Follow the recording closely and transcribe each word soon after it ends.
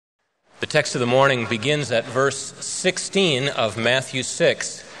The text of the morning begins at verse 16 of Matthew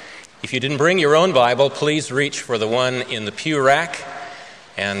 6. If you didn't bring your own Bible, please reach for the one in the pew rack,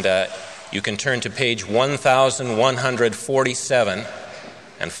 and you can turn to page 1147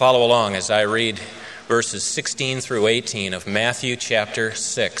 and follow along as I read verses 16 through 18 of Matthew chapter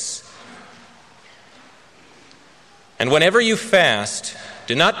 6. And whenever you fast,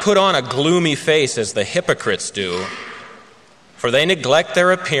 do not put on a gloomy face as the hypocrites do, for they neglect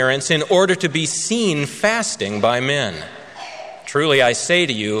their appearance in order to be seen fasting by men. Truly I say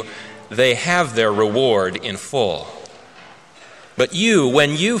to you, they have their reward in full. But you,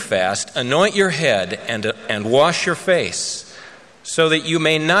 when you fast, anoint your head and wash your face, so that you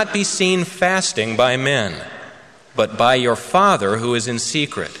may not be seen fasting by men, but by your Father who is in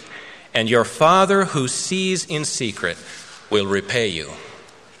secret. And your Father who sees in secret will repay you.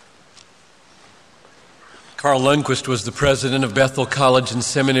 Carl Lundquist was the president of Bethel College and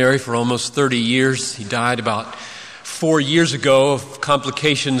Seminary for almost 30 years. He died about 4 years ago of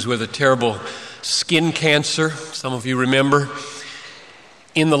complications with a terrible skin cancer. Some of you remember.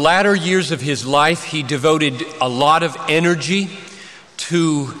 In the latter years of his life, he devoted a lot of energy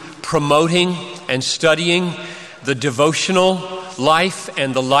to promoting and studying the devotional life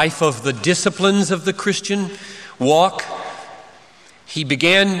and the life of the disciplines of the Christian walk. He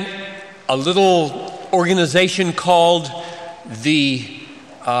began a little organization called the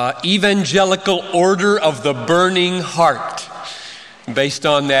Evangelical Order of the Burning Heart, based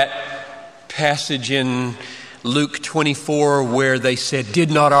on that passage in Luke 24 where they said, "Did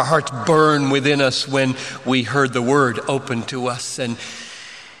not our hearts burn within us when we heard the word open to us?" And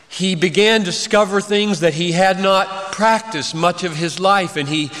he began to discover things that he had not practiced much of his life, and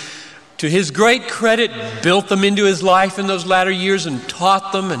he, to his great credit, built them into his life in those latter years and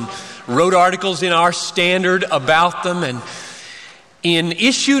taught them and wrote articles in our Standard about them. And in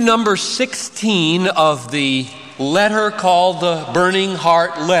issue number 16 of the letter called the Burning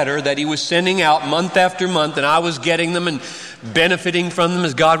Heart Letter that he was sending out month after month, and I was getting them and benefiting from them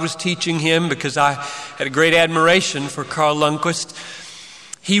as God was teaching him, because I had a great admiration for Carl Lundquist,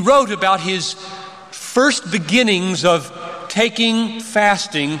 he wrote about his first beginnings of taking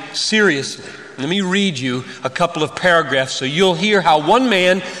fasting seriously. Let me read you a couple of paragraphs so you'll hear how one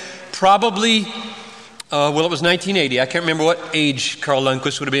man probably, it was 1980. I can't remember what age Carl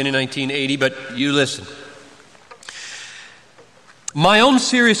Lundquist would have been in 1980, but you listen. My own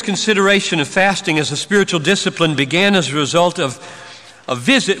serious consideration of fasting as a spiritual discipline began as a result of a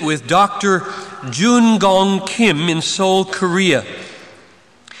visit with Dr. Jun Gong Kim in Seoul, Korea.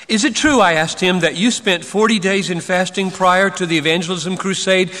 "Is it true," I asked him, "that you spent 40 days in fasting prior to the evangelism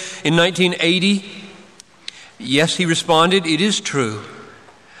crusade in 1980? "Yes," he responded, "it is true."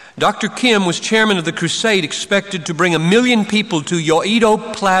 Dr. Kim was chairman of the crusade expected to bring 1 million people to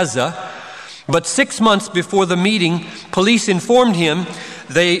Yoido Plaza, but 6 months before the meeting, police informed him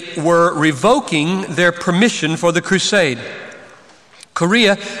they were revoking their permission for the crusade.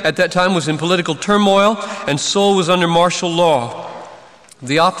 Korea at that time was in political turmoil, and Seoul was under martial law.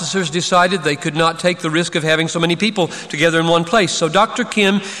 The officers decided they could not take the risk of having so many people together in one place. So Dr.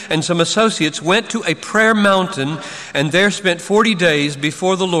 Kim and some associates went to a prayer mountain and there spent 40 days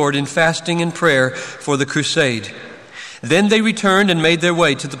before the Lord in fasting and prayer for the crusade. Then they returned and made their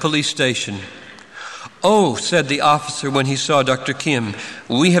way to the police station. "Oh," said the officer when he saw Dr. Kim,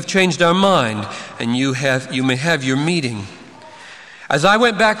 "we have changed our mind, and you may have your meeting." As I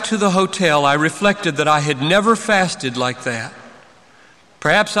went back to the hotel, I reflected that I had never fasted like that.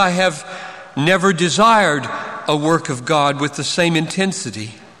 Perhaps I have never desired a work of God with the same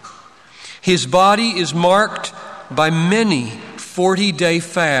intensity. His body is marked by many 40-day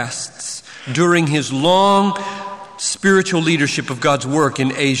fasts during his long spiritual leadership of God's work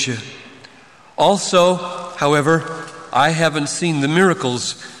in Asia. Also, however, I haven't seen the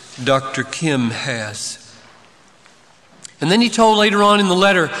miracles Dr. Kim has. And then he told later on in the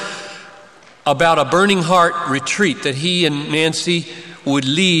letter about a burning heart retreat that he and Nancy would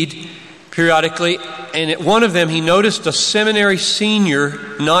lead periodically, and at one of them he noticed a seminary senior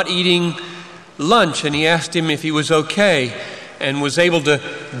not eating lunch, and he asked him if he was okay, and was able to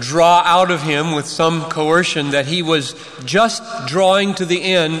draw out of him with some coercion that he was just drawing to the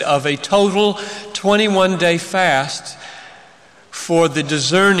end of a total 21-day fast for the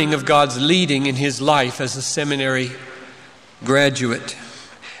discerning of God's leading in his life as a seminary graduate.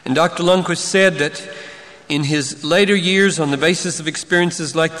 And Dr. Lundquist said that in his later years, on the basis of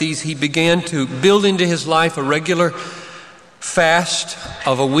experiences like these, he began to build into his life a regular fast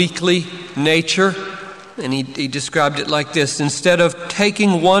of a weekly nature. And he described it like this: instead of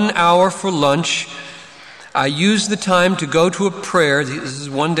taking 1 hour for lunch, I use the time to go to a prayer, this is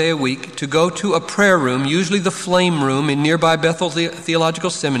one day a week, to go to a prayer room, usually the Flame Room in nearby Bethel Theological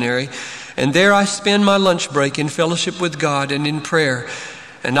Seminary, and there I spend my lunch break in fellowship with God and in prayer.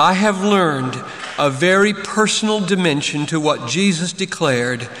 And I have learned a very personal dimension to what Jesus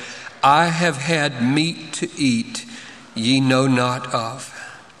declared, I have had meat to eat ye know not of.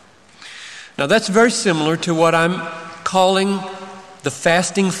 Now that's very similar to what I'm calling the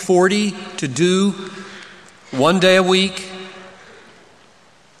fasting 40 to do one day a week,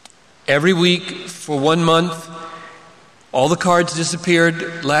 every week for 1 month. All the cards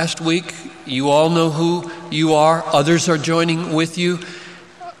disappeared last week. You all know who you are. Others are joining with you.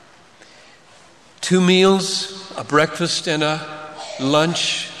 2 meals, a breakfast and a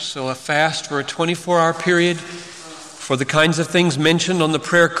lunch. So a fast for a 24-hour period for the kinds of things mentioned on the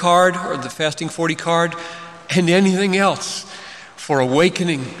prayer card or the fasting 40 card, and anything else for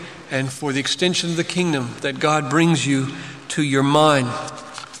awakening and for the extension of the kingdom that God brings you to your mind.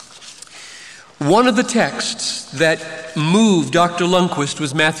 One of the texts that moved Dr. Lundquist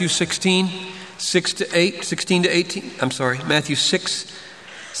was Matthew 16 to 18. Matthew 6,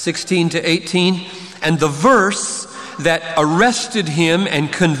 16 to 18. And the verse that arrested him and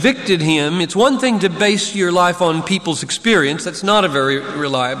convicted him, it's one thing to base your life on people's experience. That's not a very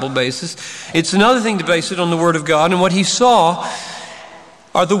reliable basis. It's another thing to base it on the Word of God. And what he saw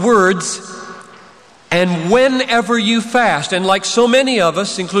are the words, and whenever you fast. And like so many of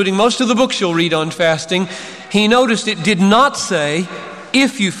us, including most of the books you'll read on fasting, he noticed it did not say,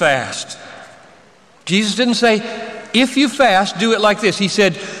 if you fast. Jesus didn't say, if you fast, do it like this. He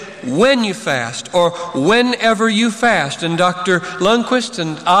said, when you fast, or whenever you fast. And Dr. Lundquist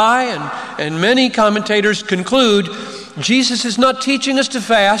and I and many commentators conclude Jesus is not teaching us to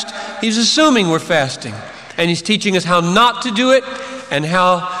fast. He's assuming we're fasting. And he's teaching us how not to do it and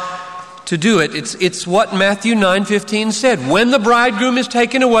how to do it. It's what Matthew 9:15 said. When the bridegroom is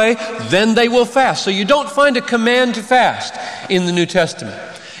taken away, then they will fast. So you don't find a command to fast in the New Testament.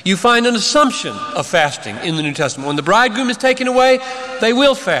 You find an assumption of fasting in the New Testament. When the bridegroom is taken away, they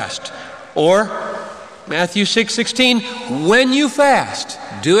will fast. Or Matthew 6:16, when you fast,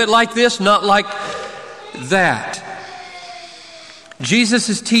 do it like this, not like that. Jesus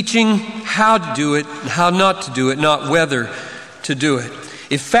is teaching how to do it, how not to do it, not whether to do it.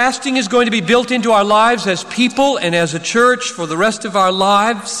 If fasting is going to be built into our lives as people and as a church for the rest of our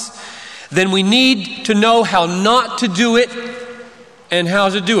lives, then we need to know how not to do it and how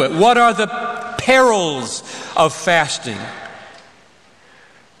to do it. What are the perils of fasting?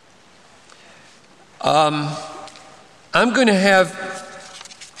 I'm going to have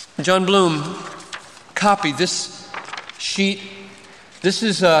John Bloom copy this sheet. This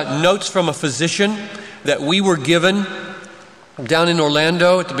is notes from a physician that we were given down in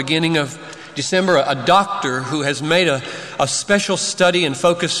Orlando at the beginning of December. A doctor who has made a special study and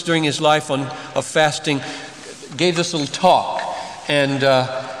focus during his life of fasting gave this little talk. And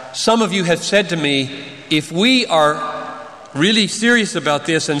some of you have said to me, if we are really serious about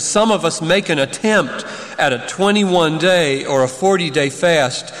this and some of us make an attempt at a 21-day or a 40-day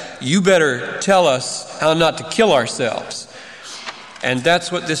fast, you better tell us how not to kill ourselves. And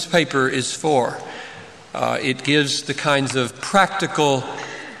that's what this paper is for. It gives the kinds of practical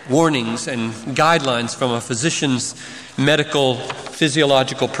warnings and guidelines from a physician's medical,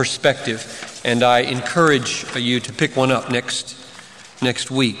 physiological perspective. And I encourage you to pick one up next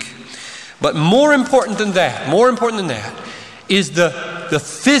week. But more important than that is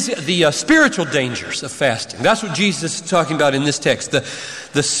the spiritual dangers of fasting. That's what Jesus is talking about in this text.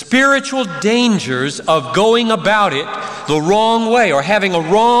 The spiritual dangers of going about it the wrong way or having a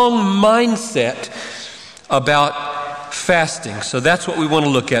wrong mindset about fasting. So that's what we want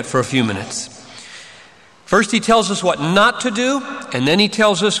to look at for a few minutes. First, he tells us what not to do, and then he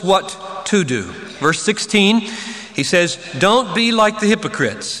tells us what to do. Verse 16, he says, don't be like the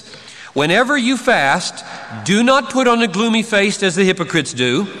hypocrites. Whenever you fast, do not put on a gloomy face as the hypocrites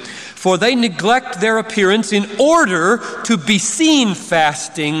do, for they neglect their appearance in order to be seen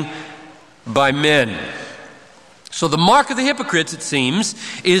fasting by men. So the mark of the hypocrites, it seems,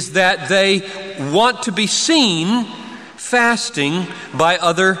 is that they want to be seen fasting by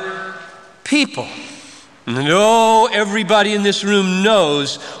other people. And everybody in this room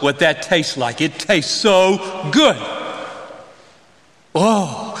knows what that tastes like. It tastes so good.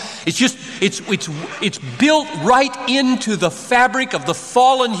 It's built right into the fabric of the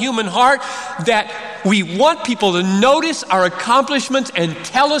fallen human heart that we want people to notice our accomplishments and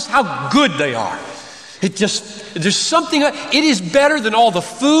tell us how good they are. There's something, it is better than all the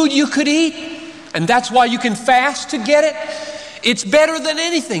food you could eat, and that's why you can fast to get it. It's better than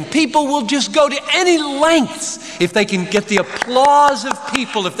anything. People will just go to any lengths if they can get the applause of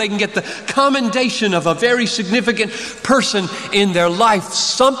people, if they can get the commendation of a very significant person in their life.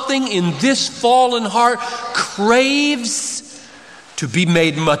 Something in this fallen heart craves to be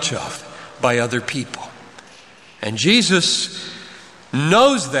made much of by other people. And Jesus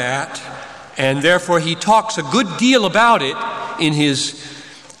knows that, and therefore he talks a good deal about it in his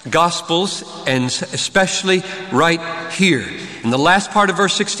Gospels, and especially right here. In the last part of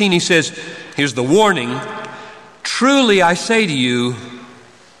verse 16, he says, here's the warning, "Truly I say to you,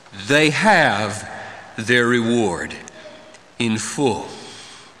 they have their reward in full."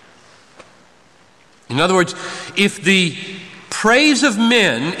 In other words, if the praise of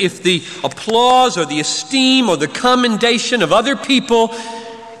men, if the applause or the esteem or the commendation of other people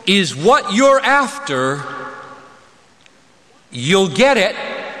is what you're after, you'll get it,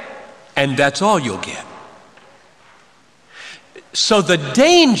 and that's all you'll get. So the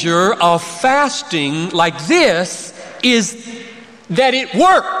danger of fasting like this is that it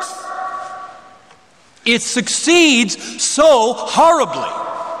works. It succeeds so horribly.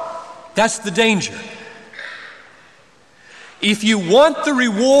 That's the danger. If you want the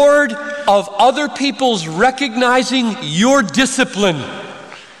reward of other people's recognizing your discipline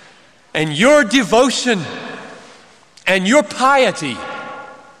and your devotion and your piety,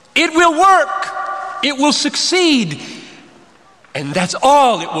 it will work. It will succeed. And that's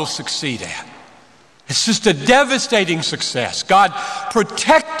all it will succeed at. It's just a devastating success. God,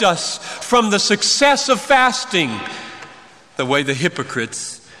 protect us from the success of fasting the way the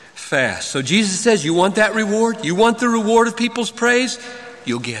hypocrites fast. So Jesus says, you want that reward? You want the reward of people's praise?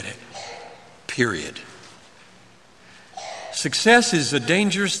 You'll get it. Period. Success is a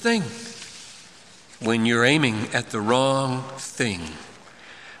dangerous thing when you're aiming at the wrong thing.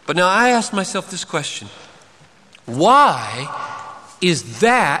 But now I ask myself this question. Why is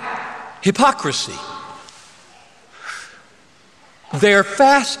that hypocrisy? They're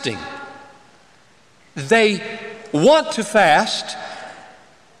fasting. They want to fast,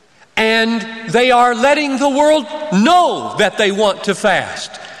 and they are letting the world know that they want to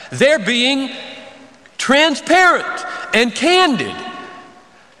fast. They're being transparent and candid.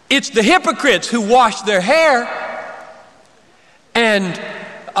 It's the hypocrites who wash their hair and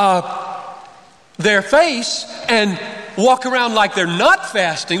their face and walk around like they're not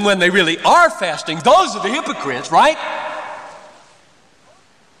fasting when they really are fasting. Those are the hypocrites, right?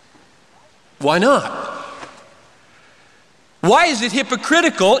 Why not? Why is it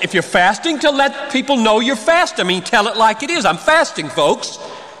hypocritical if you're fasting to let people know you're fasting? I mean, tell it like it is. I'm fasting, folks.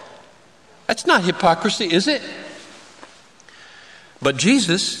 That's not hypocrisy, is it? But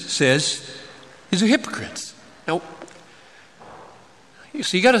Jesus says these are hypocrites. Now,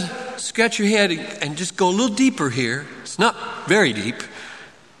 so you got to scratch your head and just go a little deeper here. It's not very deep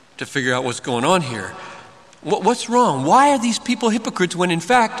to figure out what's going on here. What's wrong? Why are these people hypocrites when in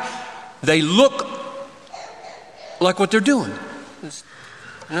fact they look like what they're doing?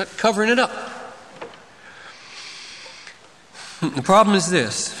 They're not covering it up. The problem is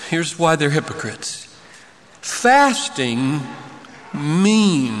this. Here's why they're hypocrites. Fasting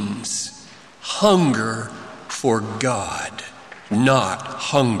means hunger for God, not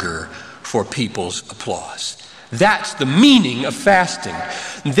hunger for people's applause. That's the meaning of fasting.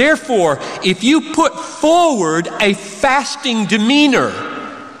 Therefore, if you put forward a fasting demeanor,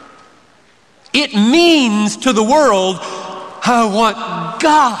 it means to the world, I want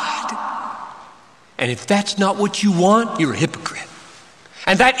God. And if that's not what you want, you're a hypocrite.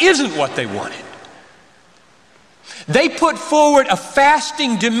 And that isn't what they wanted. They put forward a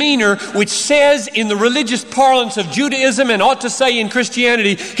fasting demeanor which says in the religious parlance of Judaism and ought to say in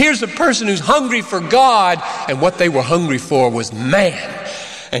Christianity, here's a person who's hungry for God, and what they were hungry for was man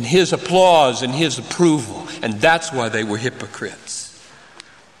and his applause and his approval, and that's why they were hypocrites.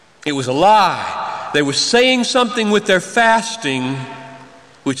 It was a lie. They were saying something with their fasting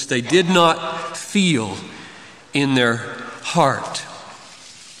which they did not feel in their heart.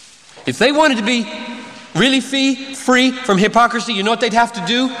 If they wanted to be really free from hypocrisy, you know what they'd have to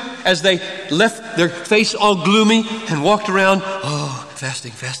do as they left their face all gloomy and walked around,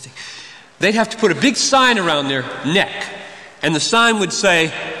 fasting. They'd have to put a big sign around their neck, and the sign would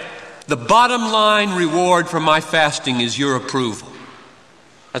say, the bottom line reward for my fasting is your approval.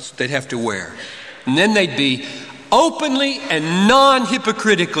 That's what they'd have to wear. And then they'd be openly and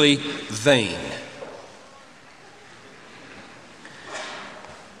non-hypocritically vain.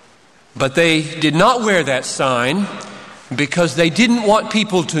 But they did not wear that sign because they didn't want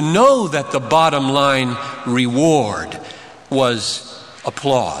people to know that the bottom line reward was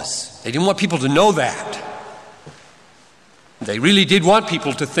applause. They didn't want people to know that. They really did want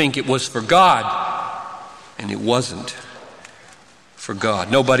people to think it was for God, and it wasn't for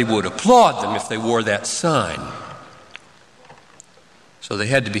God. Nobody would applaud them if they wore that sign. So they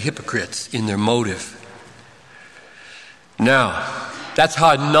had to be hypocrites in their motive. Now, that's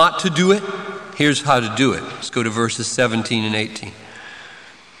how not to do it. Here's how to do it. Let's go to verses 17 and 18.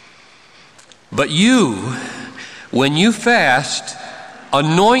 But you, when you fast,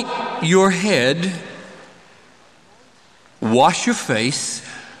 anoint your head, wash your face,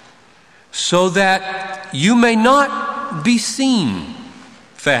 so that you may not be seen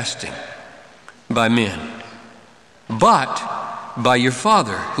fasting by men, but by your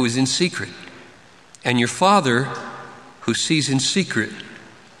Father who is in secret. And your Father who sees in secret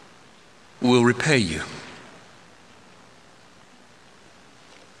will repay you.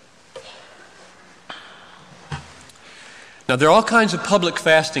 Now, there are all kinds of public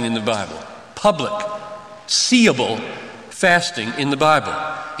fasting in the Bible. Public, seeable fasting in the Bible,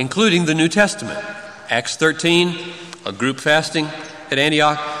 including the New Testament. Acts 13, a group fasting at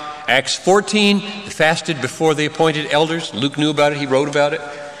Antioch. Acts 14, they fasted before they appointed elders. Luke knew about it, he wrote about it.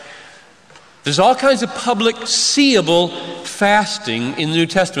 There's all kinds of public, seeable fasting in the New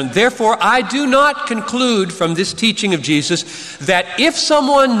Testament. Therefore, I do not conclude from this teaching of Jesus that if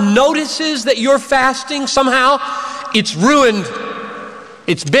someone notices that you're fasting somehow, it's ruined.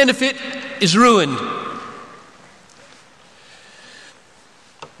 Its benefit is ruined.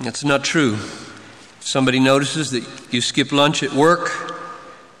 That's not true. If somebody notices that you skip lunch at work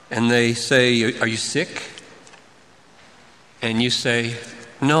and they say, "Are you sick?" And you say,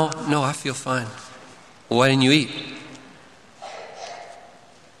 No, I feel fine. Well, why didn't you eat?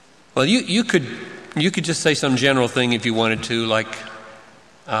 Well, you could just say some general thing if you wanted to, like,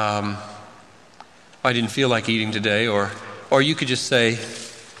 I didn't feel like eating today, or you could just say,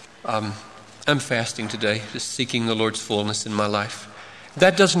 I'm fasting today, just seeking the Lord's fullness in my life.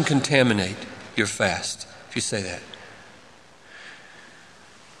 That doesn't contaminate your fast, if you say that.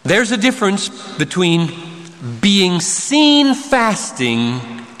 There's a difference between being seen fasting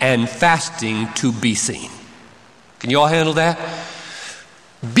and fasting to be seen. Can you all handle that?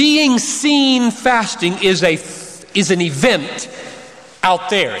 Being seen fasting is an event out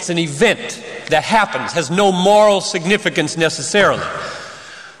there. It's an event that happens, has no moral significance necessarily.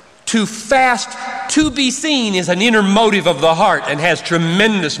 To fast to be seen is an inner motive of the heart and has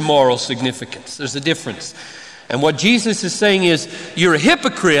tremendous moral significance. There's a difference. And what Jesus is saying is, you're a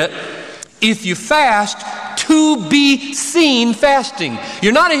hypocrite if you fast to be seen fasting.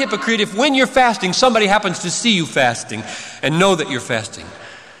 You're not a hypocrite if when you're fasting, somebody happens to see you fasting and know that you're fasting.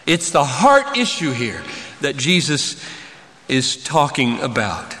 It's the heart issue here that Jesus is talking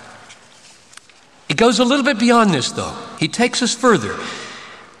about. It goes a little bit beyond this, though. He takes us further.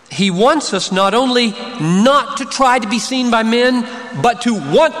 He wants us not only not to try to be seen by men, but to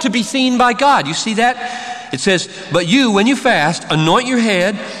want to be seen by God. You see that? It says, but you, when you fast, anoint your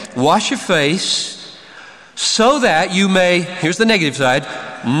head, wash your face, so that you may, here's the negative side,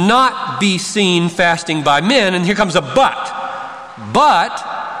 not be seen fasting by men. And here comes a but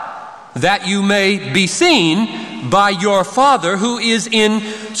that you may be seen by your Father who is in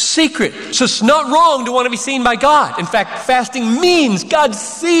secret. So it's not wrong to want to be seen by God. In fact, fasting means, God,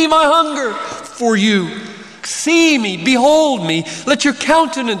 see my hunger for you. See me, behold me. Let your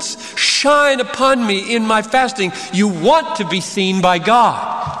countenance shine upon me in my fasting. You want to be seen by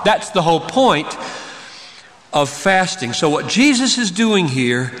God. That's the whole point of fasting. So what Jesus is doing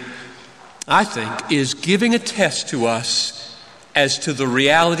here, I think, is giving a test to us as to the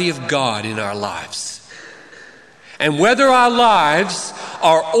reality of God in our lives. And whether our lives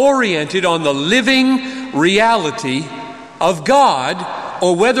are oriented on the living reality of God,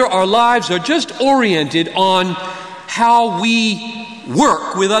 or whether our lives are just oriented on how we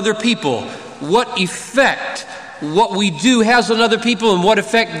work with other people, what effect what we do has on other people and what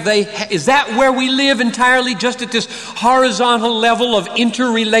effect they is that where we live entirely just at this horizontal level of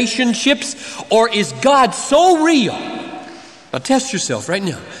interrelationships, or is God so real? Now test yourself right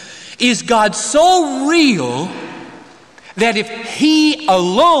now. Is God so real that if He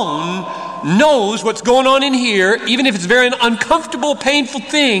alone knows what's going on in here, even if it's a very uncomfortable, painful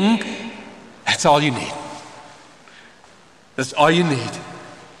thing, that's all you need. That's all you need.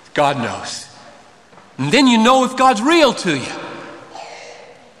 God knows. And then you know if God's real to you.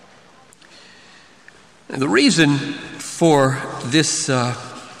 And the reason for this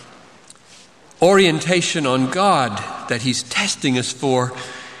orientation on God that He's testing us for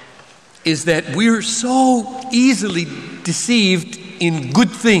is that we're so easily deceived in good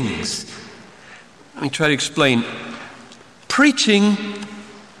things. Let me try to explain. Preaching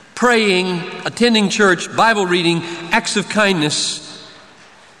praying, attending church, Bible reading, acts of kindness,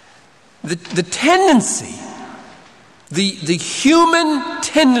 the tendency, the human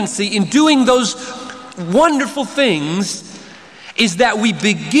tendency in doing those wonderful things is that we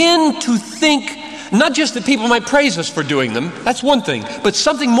begin to think not just that people might praise us for doing them, that's one thing, but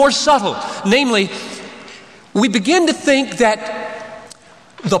something more subtle. Namely, we begin to think that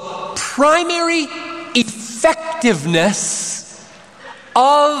the primary effectiveness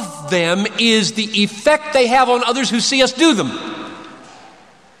of them is the effect they have on others who see us do them.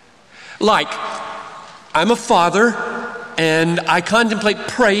 Like, I'm a father and I contemplate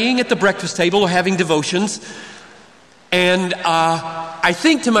praying at the breakfast table or having devotions, and I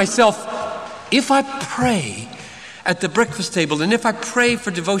think to myself, if I pray at the breakfast table and if I pray for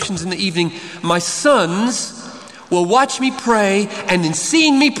devotions in the evening, my sons will watch me pray, and in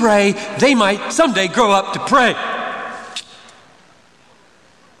seeing me pray, they might someday grow up to pray.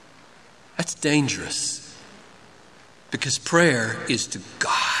 That's dangerous, because prayer is to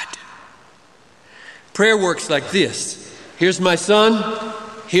God. Prayer works like this. Here's my son,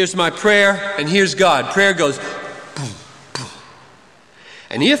 here's my prayer, and here's God. Prayer goes boom, boom.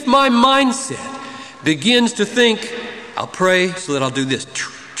 And if my mindset begins to think, I'll pray so that I'll do this,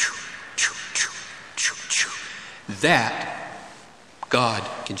 that God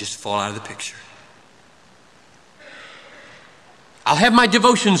can just fall out of the picture. I'll have my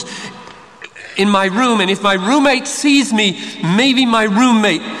devotions in my room, and if my roommate sees me, maybe my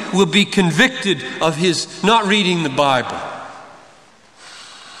roommate will be convicted of his not reading the Bible,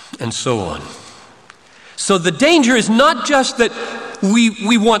 and so on. So the danger is not just that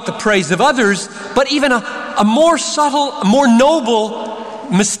we want the praise of others, but even a more subtle, more noble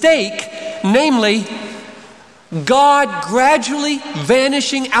mistake, namely God gradually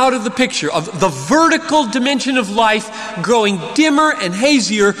vanishing out of the picture, of the vertical dimension of life growing dimmer and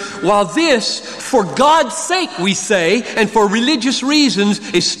hazier, while this, for God's sake, we say, and for religious reasons,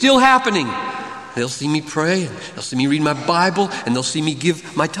 is still happening. They'll see me pray, and they'll see me read my Bible, and they'll see me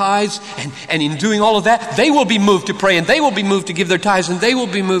give my tithes, and in doing all of that, they will be moved to pray, and they will be moved to give their tithes, and they will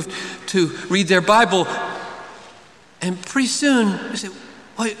be moved to read their Bible. And pretty soon, they say,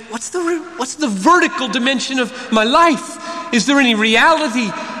 what's the vertical dimension of my life? Is there any reality?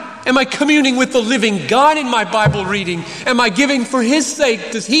 Am I communing with the living God in my Bible reading? Am I giving for His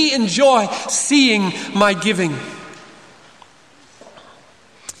sake? Does He enjoy seeing my giving?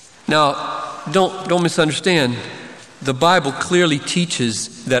 Now, don't misunderstand. The Bible clearly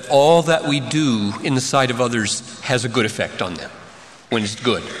teaches that all that we do in the sight of others has a good effect on them when it's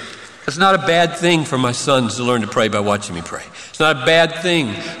good. It's not a bad thing for my sons to learn to pray by watching me pray. It's not a bad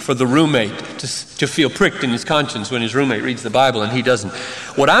thing for the roommate to feel pricked in his conscience when his roommate reads the Bible and he doesn't.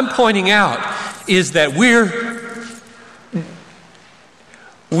 What I'm pointing out is that we're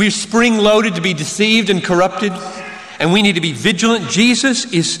spring-loaded to be deceived and corrupted, and we need to be vigilant.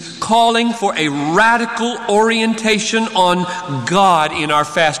 Jesus is calling for a radical orientation on God in our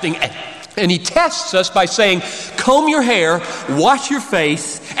fasting. And He tests us by saying, comb your hair, wash your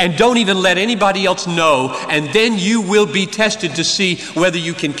face, and don't even let anybody else know. And then you will be tested to see whether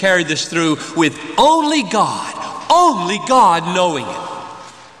you can carry this through with only God knowing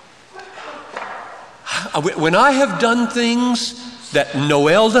it. When I have done things that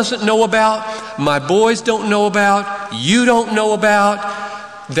Noel doesn't know about, my boys don't know about, you don't know about,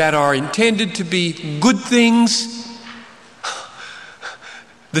 that are intended to be good things,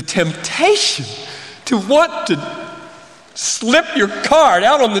 the temptation to want to slip your card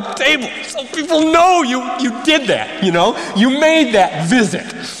out on the table so people know you did that, you made that visit,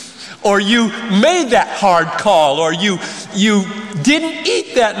 or you made that hard call, or you didn't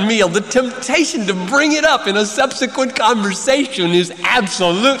eat that meal. The temptation to bring it up in a subsequent conversation is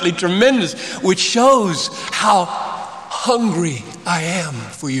absolutely tremendous, which shows how hungry I am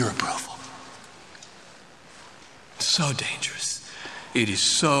for your approval. So dangerous. It is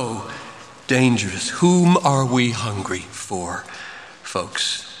so dangerous. Whom are we hungry for,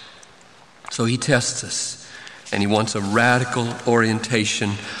 folks? So He tests us, and He wants a radical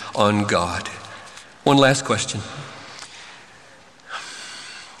orientation on God. One last question.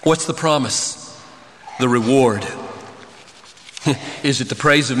 What's the promise? The reward? Is it the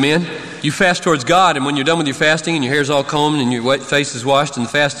praise of men? You fast towards God, and when you're done with your fasting and your hair's all combed and your face is washed and the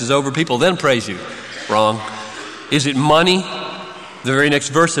fast is over, people then praise you. Wrong. Is it money? The very next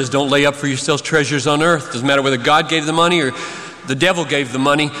verse says, don't lay up for yourselves treasures on earth. Doesn't matter whether God gave the money or the devil gave the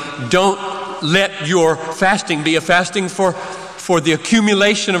money. Don't let your fasting be a fasting for the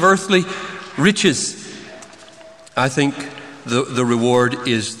accumulation of earthly riches. I think the reward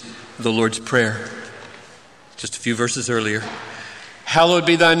is the Lord's Prayer. Just a few verses earlier. Hallowed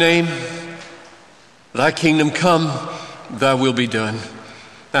be thy name. Thy kingdom come, thy will be done.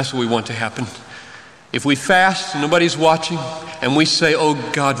 That's what we want to happen. If we fast and nobody's watching, and we say, oh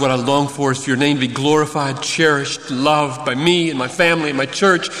God, what I long for is for your name to be glorified, cherished, loved by me and my family and my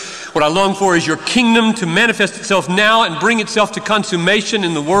church. What I long for is your kingdom to manifest itself now and bring itself to consummation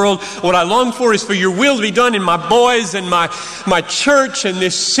in the world. What I long for is for your will to be done in my boys and my church and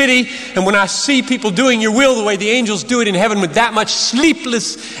this city. And when I see people doing your will the way the angels do it in heaven with that much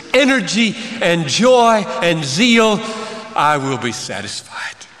sleepless energy and joy and zeal, I will be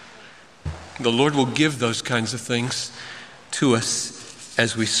satisfied. The Lord will give those kinds of things to us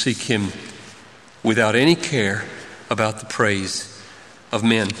as we seek him without any care about the praise of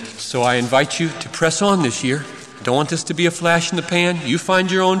men. So I invite you to press on this year. I don't want this to be a flash in the pan. You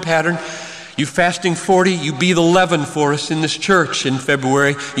find your own pattern. You fasting 40, you be the leaven for us in this church in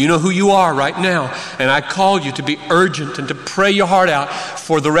February. You know who you are right now. And I call you to be urgent and to pray your heart out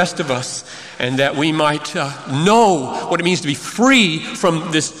for the rest of us, and that we might know what it means to be free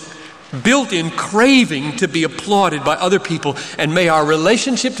from this built-in craving to be applauded by other people. And may our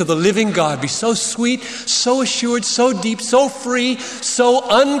relationship to the living God be so sweet, so assured, so deep, so free, so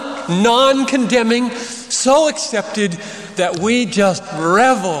non-condemning, so accepted, that we just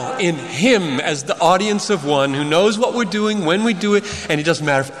revel in him as the audience of one who knows what we're doing, when we do it, and it doesn't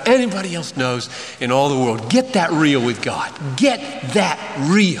matter if anybody else knows in all the world. Get that real with God. Get that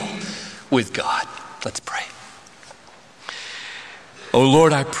real with God. Let's pray. Oh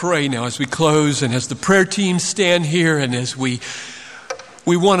Lord, I pray now as we close and as the prayer team stand here and as we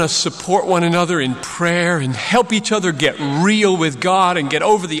want to support one another in prayer and help each other get real with God and get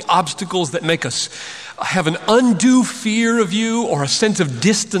over the obstacles that make us have an undue fear of you or a sense of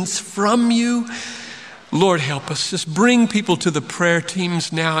distance from you. Lord, help us. Just bring people to the prayer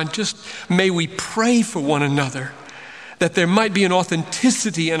teams now, and just may we pray for one another, that there might be an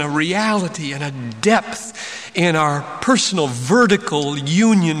authenticity and a reality and a depth in our personal vertical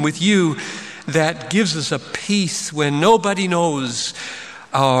union with you that gives us a peace when nobody knows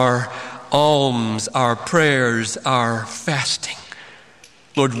our alms, our prayers, our fasting.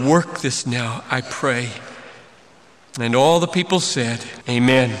 Lord, work this now, I pray. And all the people said,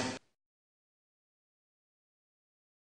 amen.